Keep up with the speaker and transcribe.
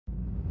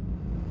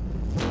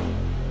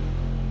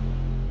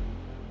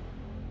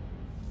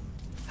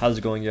How's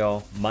it going,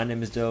 y'all? My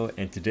name is OhDough,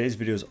 and today's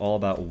video is all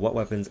about what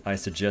weapons I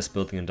suggest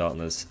building in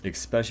Dauntless,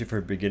 especially for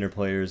beginner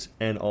players,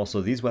 and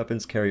also these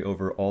weapons carry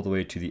over all the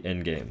way to the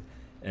end game.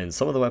 And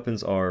some of the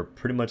weapons are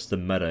pretty much the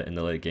meta in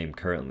the late game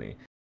currently.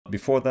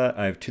 Before that,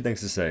 I have two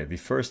things to say. The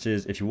first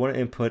is, if you want to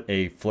input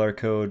a flare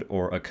code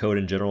or a code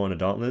in general into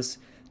Dauntless,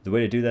 the way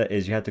to do that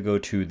is you have to go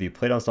to the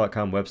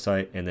playdowns.com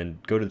website and then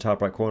go to the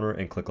top right corner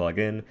and click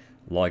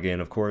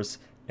login of course,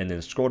 and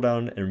then scroll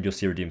down and you'll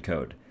see a redeem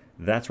code.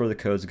 That's where the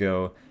codes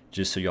go,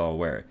 just so y'all are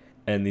aware.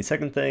 And the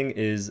second thing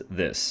is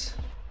this.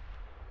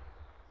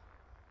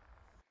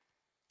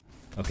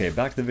 Okay,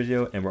 back to the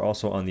video, and we're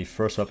also on the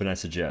first weapon I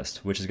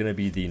suggest, which is going to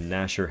be the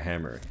Gnasher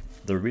Hammer.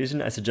 The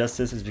reason I suggest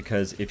this is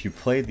because if you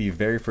play the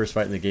very first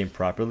fight in the game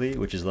properly,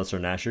 which is Lesser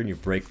Gnasher, and you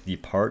break the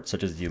parts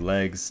such as the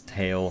legs,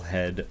 tail,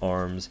 head,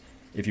 arms,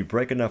 if you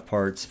break enough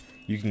parts,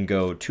 you can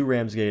go to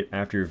Ramsgate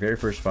after your very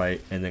first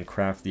fight and then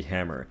craft the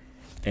hammer.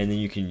 And then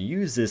you can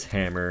use this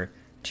hammer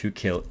to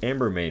kill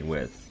Embermane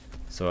with.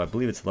 So I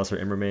believe it's Lesser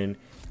Embermane,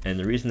 and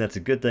the reason that's a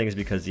good thing is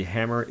because the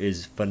hammer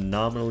is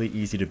phenomenally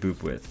easy to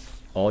boop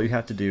with. All you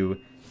have to do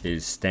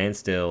is stand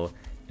still,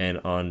 and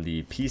on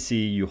the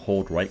PC you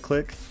hold right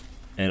click,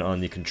 and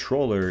on the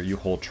controller you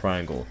hold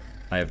triangle.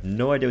 I have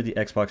no idea what the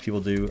Xbox people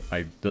do.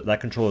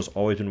 That controller has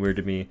always been weird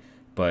to me,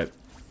 but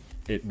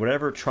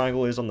whatever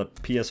triangle is on the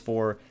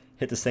PS4,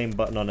 hit the same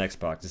button on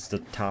Xbox. It's the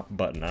top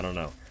button, I don't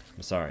know.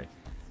 I'm sorry.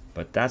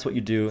 But that's what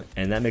you do,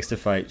 and that makes the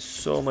fight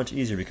so much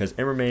easier because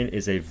Embermane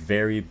is a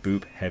very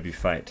boop heavy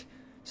fight.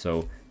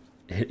 So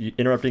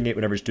interrupting it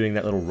whenever it's doing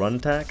that little run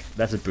attack,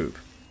 that's a boop.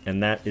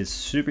 And that is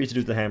super easy to do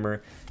with the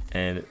hammer,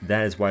 and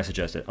that is why I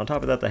suggest it. On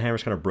top of that, the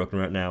hammer's kind of broken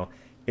right now.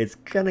 It's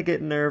gonna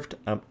get nerfed,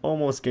 I'm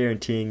almost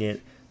guaranteeing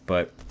it,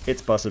 but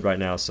it's busted right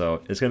now,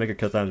 so it's gonna make your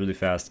kill times really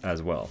fast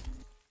as well.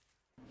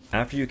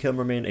 After you kill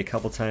Embermane a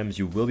couple times,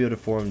 you will be able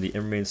to form the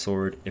Embermane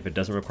Sword if it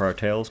doesn't require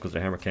tails, because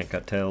the hammer can't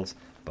cut tails,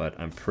 but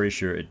I'm pretty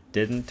sure it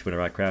didn't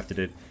whenever I crafted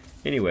it.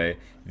 Anyway,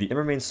 the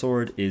Embermane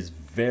Sword is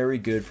very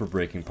good for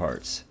breaking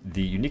parts.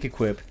 The unique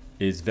equip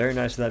is very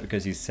nice for that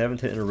because the 7th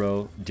hit in a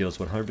row deals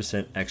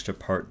 100% extra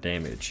part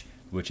damage,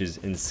 which is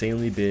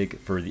insanely big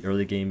for the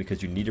early game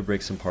because you need to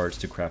break some parts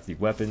to craft the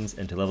weapons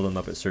and to level them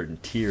up at certain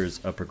tiers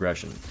of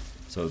progression.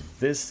 So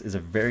this is a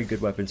very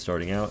good weapon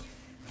starting out,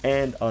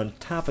 and on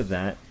top of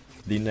that,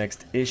 the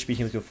next-ish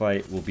behemoth you'll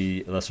fight will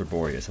be Lesser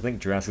Boreus. I think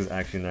Jurassic is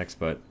actually next,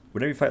 but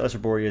whenever you fight Lesser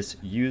Boreus,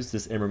 use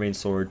this Embermane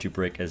Sword to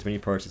break as many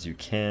parts as you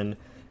can,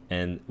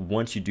 and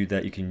once you do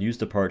that, you can use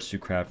the parts to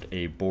craft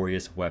a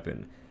Boreus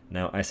weapon.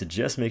 Now, I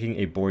suggest making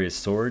a Boreus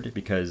Sword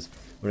because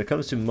when it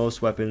comes to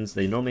most weapons,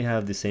 they normally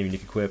have the same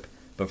unique equip,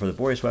 but for the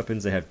Boreus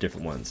weapons, they have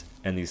different ones,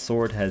 and the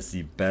sword has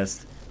the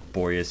best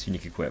Boreus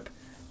unique equip,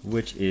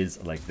 which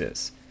is like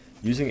this.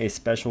 Using a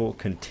special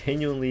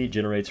continually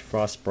generates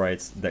frost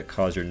sprites that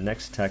cause your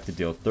next attack to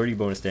deal 30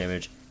 bonus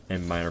damage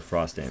and minor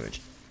frost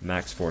damage.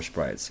 Max 4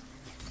 sprites.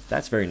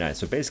 That's very nice.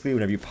 So basically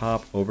whenever you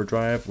pop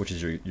overdrive, which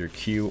is your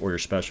Q or your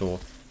special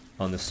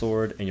on the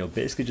sword, and you'll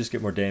basically just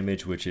get more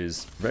damage, which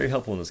is very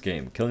helpful in this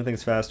game. Killing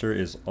things faster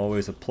is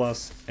always a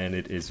plus, and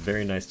it is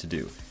very nice to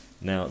do.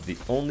 Now, the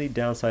only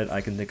downside I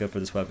can think of for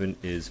this weapon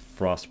is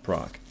frost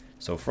proc.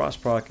 So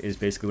frost proc is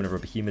basically whenever a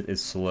behemoth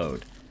is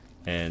slowed,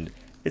 and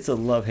it's a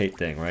love-hate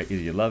thing, right?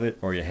 Either you love it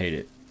or you hate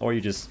it, or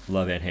you just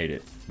love and hate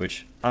it,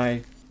 which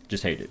I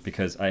just hate it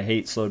because I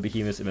hate slowed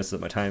behemoths. It messes up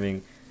my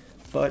timing,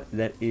 but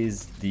that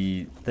is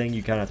the thing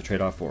you kind of have to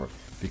trade off for,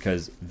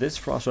 because this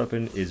frost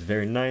weapon is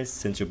very nice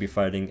since you'll be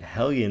fighting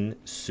Hellion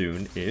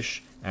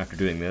soon-ish after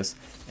doing this,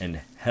 and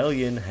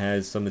Hellion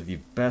has some of the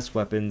best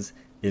weapons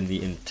in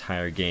the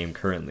entire game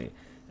currently.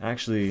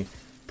 Actually,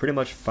 pretty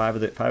much five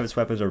of its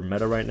weapons are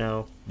meta right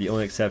now. The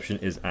only exception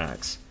is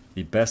Axe.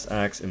 The best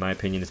axe, in my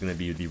opinion, is going to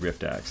be the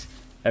Rift Axe.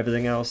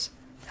 Everything else,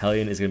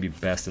 Hellion is going to be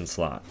best in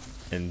slot.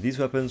 And these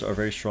weapons are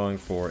very strong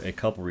for a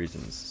couple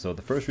reasons. So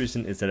the first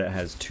reason is that it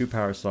has 2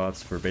 power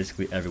slots for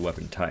basically every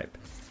weapon type.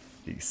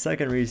 The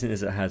second reason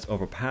is it has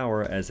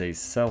Overpower as a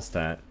sell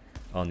stat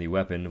on the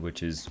weapon,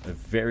 which is a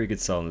very good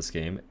sell in this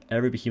game.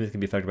 Every behemoth can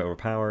be affected by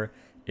Overpower,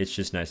 it's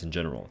just nice in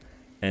general.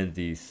 And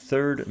the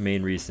third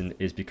main reason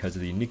is because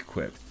of the unique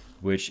equip,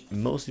 which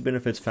mostly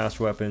benefits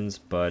faster weapons,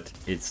 but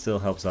it still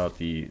helps out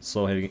the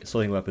slow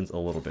hitting weapons a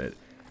little bit.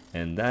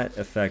 And that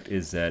effect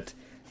is that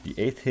the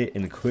 8th hit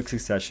in quick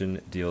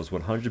succession deals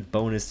 100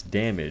 bonus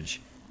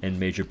damage and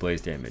major blaze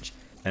damage.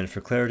 And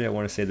for clarity, I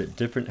want to say that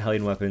different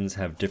Hellion weapons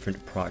have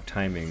different proc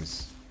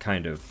timings,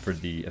 kind of, for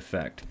the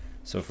effect.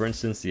 So for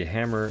instance, the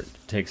hammer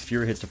takes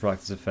fewer hits to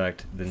proc this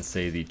effect than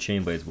say the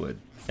chain blades would.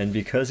 And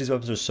because these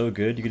weapons are so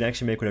good, you can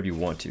actually make whatever you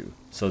want to.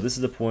 So this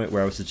is the point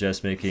where I would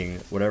suggest making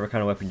whatever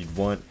kind of weapon you'd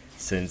want,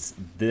 since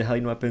the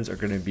Hellion weapons are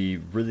going to be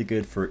really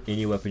good for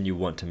any weapon you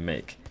want to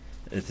make.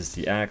 If it's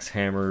the axe,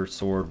 hammer,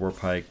 sword,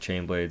 warpike,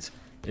 chain blades,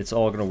 it's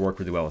all going to work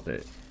really well with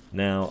it.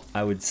 Now,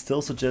 I would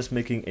still suggest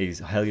making a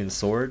Hellion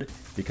Sword,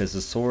 because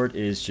the sword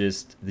is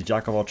just the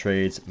jack of all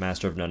trades,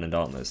 master of none in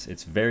Dauntless.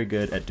 It's very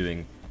good at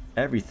doing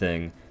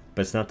everything,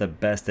 but it's not the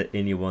best at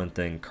any one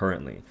thing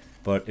currently.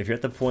 But if you're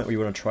at the point where you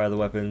want to try the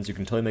weapons, you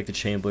can totally make the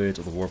chain blades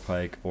or the war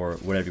pike or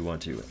whatever you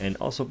want to. And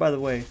also, by the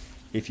way,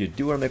 if you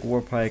do want to make a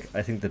war pike,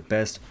 I think the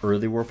best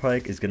early war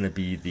pike is going to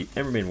be the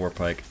Embermane war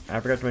pike. I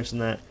forgot to mention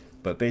that,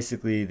 but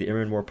basically the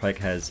Embermane war pike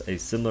has a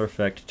similar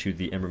effect to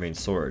the Embermane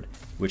Sword,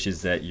 which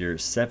is that your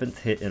 7th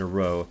hit in a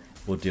row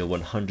will deal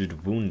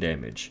 100 wound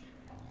damage.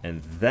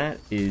 And that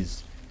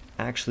is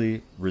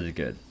actually really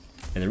good.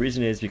 And the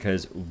reason is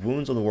because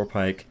wounds on the war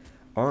pike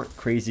aren't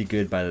crazy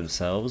good by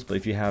themselves, but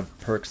if you have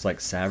perks like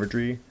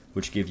Savagery,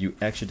 which give you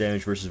extra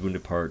damage versus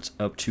wounded parts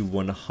up to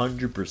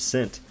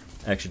 100%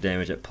 extra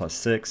damage at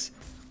 +6,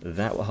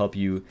 that will help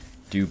you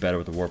do better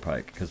with the war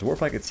pike. Because the war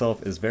pike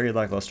itself is very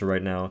lackluster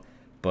right now,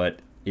 but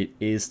it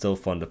is still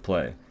fun to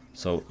play.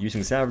 So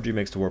using Savagery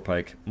makes the war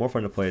pike more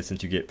fun to play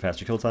since you get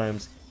faster kill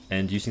times,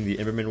 and using the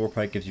Embermane war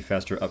pike gives you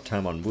faster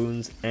uptime on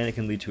wounds, and it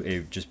can lead to a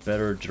just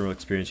better general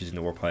experience using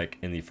the war pike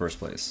in the first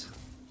place.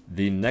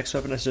 The next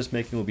weapon I suggest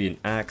making will be an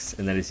axe,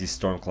 and that is the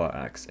Stormclaw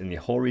Axe. And the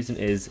whole reason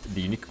is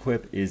the unique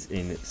equip is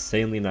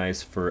insanely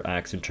nice for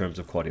axe in terms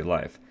of quality of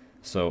life.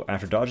 So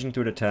after dodging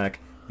through an attack,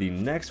 the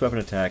next weapon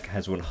attack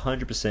has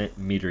 100%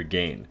 meter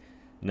gain.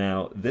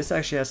 Now this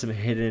actually has some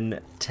hidden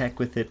tech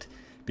with it,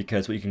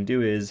 because what you can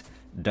do is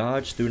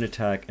dodge through an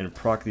attack and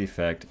proc the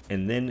effect,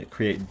 and then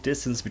create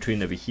distance between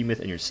the behemoth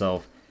and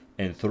yourself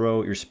and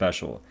throw your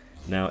special.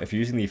 Now if you're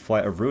using the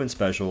Flight of Ruin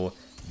special,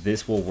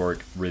 this will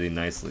work really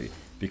nicely,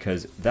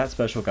 because that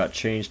special got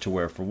changed to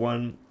where, for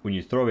one, when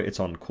you throw it, it's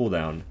on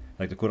cooldown,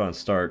 like the cooldown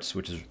starts,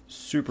 which is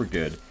super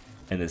good.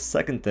 And the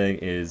second thing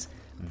is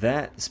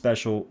that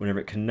special, whenever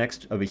it connects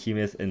to a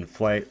behemoth in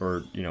flight,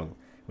 or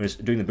when it's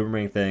doing the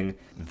boomerang thing,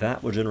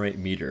 that will generate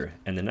meter.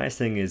 And the nice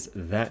thing is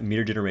that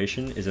meter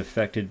generation is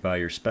affected by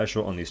your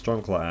special on the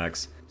Stormclaw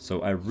Axe.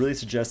 So I really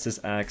suggest this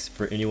axe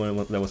for anyone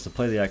that wants to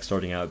play the axe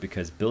starting out,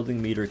 because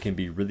building meter can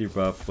be really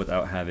rough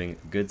without having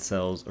good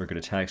cells or good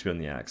attack speed on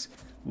the axe,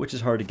 which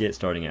is hard to get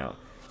starting out.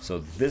 So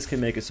this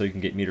can make it so you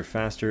can get meter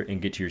faster and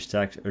get to your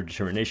stack or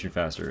determination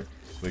faster,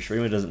 which for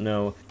anyone who doesn't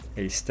know,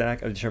 a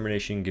stack of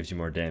determination gives you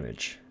more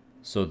damage.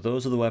 So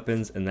those are the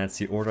weapons, and that's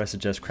the order I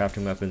suggest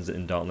crafting weapons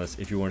in Dauntless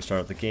if you want to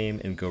start out the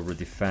game and go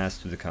really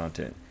fast through the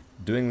content.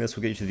 Doing this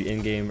will get you to the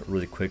end game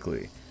really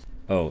quickly.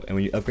 Oh, and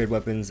when you upgrade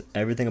weapons,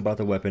 everything about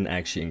the weapon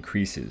actually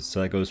increases.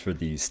 So that goes for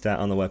the stat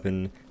on the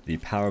weapon, the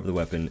power of the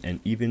weapon,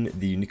 and even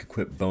the unique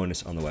equip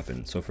bonus on the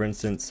weapon. So for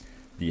instance,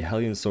 the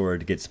Hellion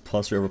Sword gets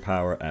plus or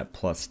overpower at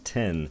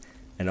 +10,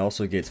 and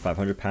also gets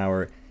 500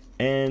 power,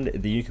 and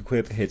the unique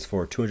equip hits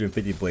for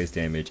 250 blaze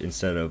damage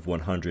instead of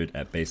 100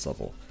 at base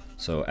level.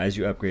 So as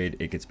you upgrade,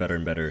 it gets better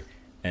and better.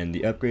 And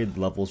the upgrade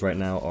levels right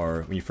now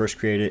are, when you first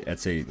create it,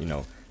 that's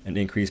an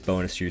increased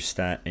bonus to your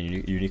stat and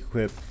unique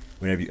equip.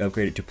 Whenever you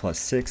upgrade it to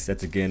 +6,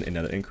 that's again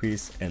another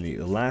increase. And the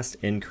last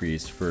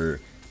increase for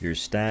your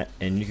stat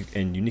and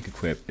unique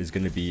equip is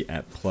going to be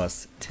at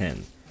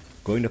 +10.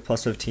 Going to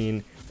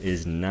 +15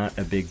 is not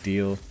a big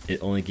deal.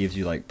 It only gives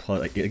you like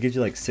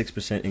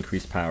 6%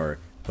 increased power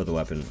for the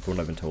weapon, from what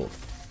I've been told.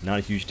 Not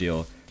a huge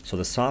deal. So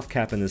the soft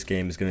cap in this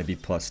game is going to be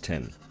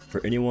 +10.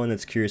 For anyone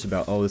that's curious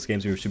about, oh, this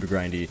game's going to be super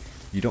grindy,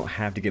 you don't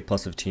have to get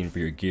 +15 for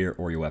your gear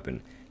or your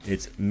weapon.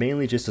 It's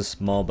mainly just a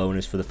small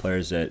bonus for the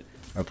players that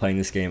are playing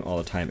this game all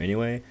the time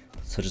anyway,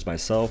 such as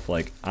myself.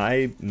 Like,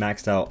 I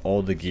maxed out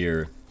all the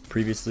gear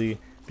previously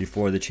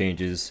before the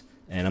changes,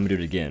 and I'm going to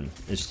do it again.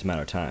 It's just a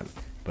matter of time.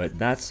 But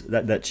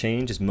that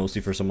change is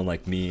mostly for someone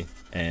like me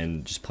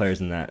and just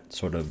players in that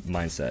sort of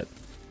mindset.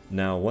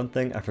 Now, one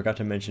thing I forgot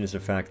to mention is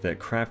the fact that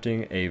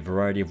crafting a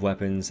variety of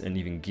weapons and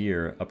even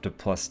gear up to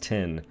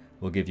 +10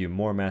 will give you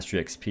more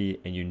Mastery XP,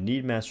 and you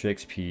need Mastery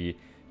XP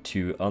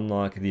to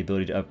unlock the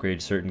ability to upgrade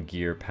certain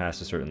gear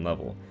past a certain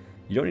level.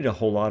 You don't need a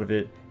whole lot of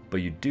it,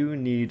 but you do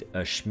need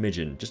a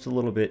smidgen, just a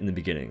little bit in the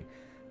beginning.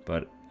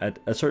 But at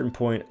a certain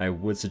point, I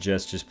would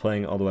suggest just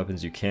playing all the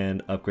weapons you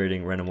can,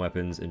 upgrading random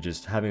weapons, and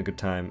just having a good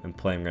time and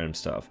playing random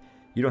stuff.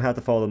 You don't have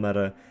to follow the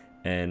meta,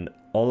 and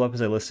all the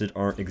weapons I listed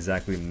aren't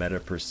exactly meta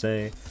per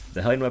se.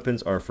 The Hellion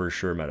Weapons are for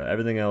sure meta.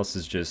 Everything else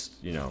is just,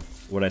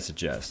 what I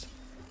suggest.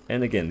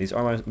 And again, these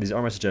are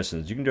my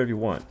suggestions. You can do whatever you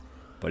want,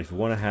 but if you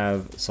want to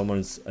have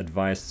someone's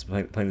advice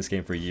playing this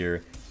game for a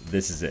year,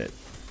 this is it.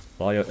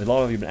 A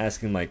lot of you have been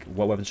asking, like,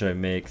 what weapon should I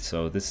make,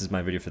 so this is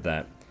my video for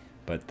that.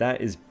 But that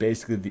is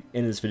basically the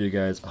end of this video,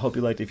 guys. I hope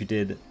you liked it. If you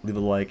did, leave a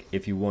like.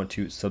 If you want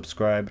to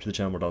subscribe to the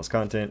channel for Dauntless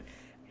content,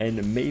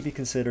 and maybe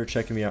consider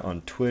checking me out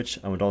on Twitch.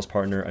 I'm a Dauntless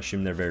partner. I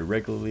stream there very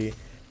regularly,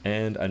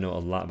 and I know a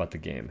lot about the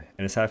game.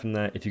 And aside from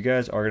that, if you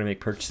guys are going to make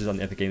purchases on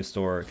the Epic Games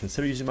Store,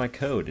 consider using my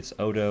code. It's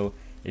OhDough.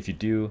 If you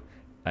do,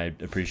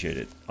 I'd appreciate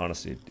it.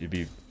 Honestly,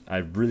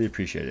 I'd really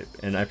appreciate it.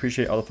 And I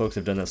appreciate all the folks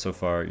that have done that so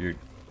far. You're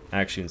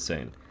actually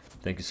insane.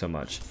 Thank you so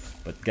much.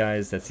 But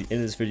guys, that's the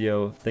end of this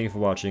video. Thank you for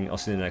watching. I'll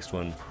see you in the next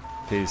one.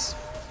 Peace.